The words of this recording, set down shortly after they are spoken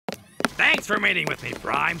Thanks for meeting with me,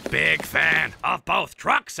 Prime. Big fan of both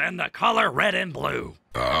trucks and the color red and blue.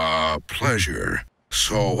 Pleasure.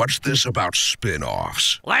 So what's this about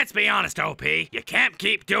spin-offs? Let's be honest, OP. You can't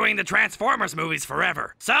keep doing the Transformers movies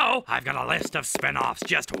forever. So, I've got a list of spin-offs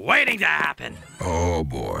just waiting to happen. Oh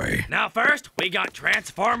boy. Now first, we got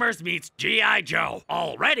Transformers meets G.I. Joe.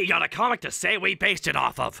 Already got a comic to say we based it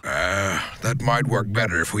off of. That might work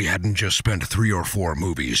better if we hadn't just spent 3 or 4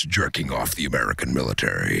 movies jerking off the American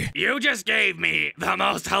military. You just gave me the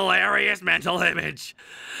most hilarious mental image.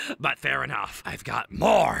 But fair enough, I've got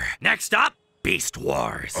more. Next up, Beast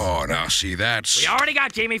Wars. Oh, now see, that's... We already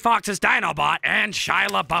got Jamie Foxx's Dinobot and Shia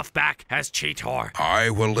LaBeouf back as Cheetor.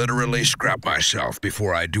 I will literally scrap myself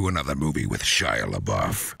before I do another movie with Shia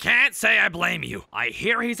LaBeouf. Can't say I blame you. I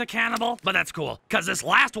hear he's a cannibal, but that's cool, because this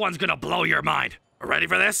last one's gonna blow your mind. Ready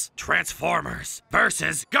for this? Transformers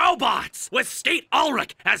versus GoBots with Steve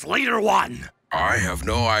Ulrich as Leader 1. I have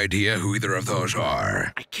no idea who either of those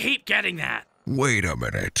are. I keep getting that. Wait a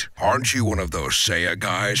minute. Aren't you one of those Seiya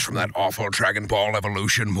guys from that awful DragonBall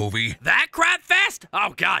Evolution movie? That crap fest?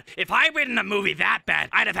 Oh god, if I'd been in a movie that bad,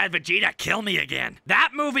 I'd have had Vegeta kill me again.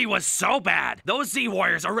 That movie was so bad. Those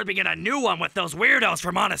Z-Warriors are ripping in a new one with those weirdos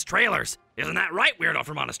from Honest Trailers. Isn't that right, weirdo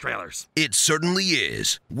from Honest Trailers? It certainly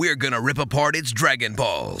is. We're gonna rip apart its Dragon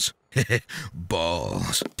Balls.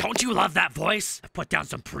 Balls. Don't you love that voice? I put down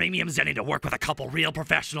some premium Zenny to work with a couple real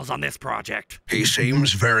professionals on this project. He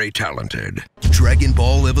seems very talented. Dragon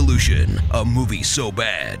Ball Evolution, a movie so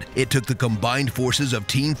bad, it took the combined forces of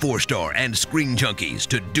TeamFourStar and Screen Junkies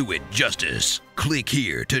to do it justice. Click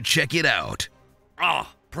here to check it out. Oh,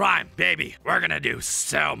 Prime, baby, we're gonna do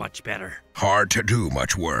so much better. Hard to do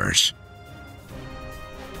much worse.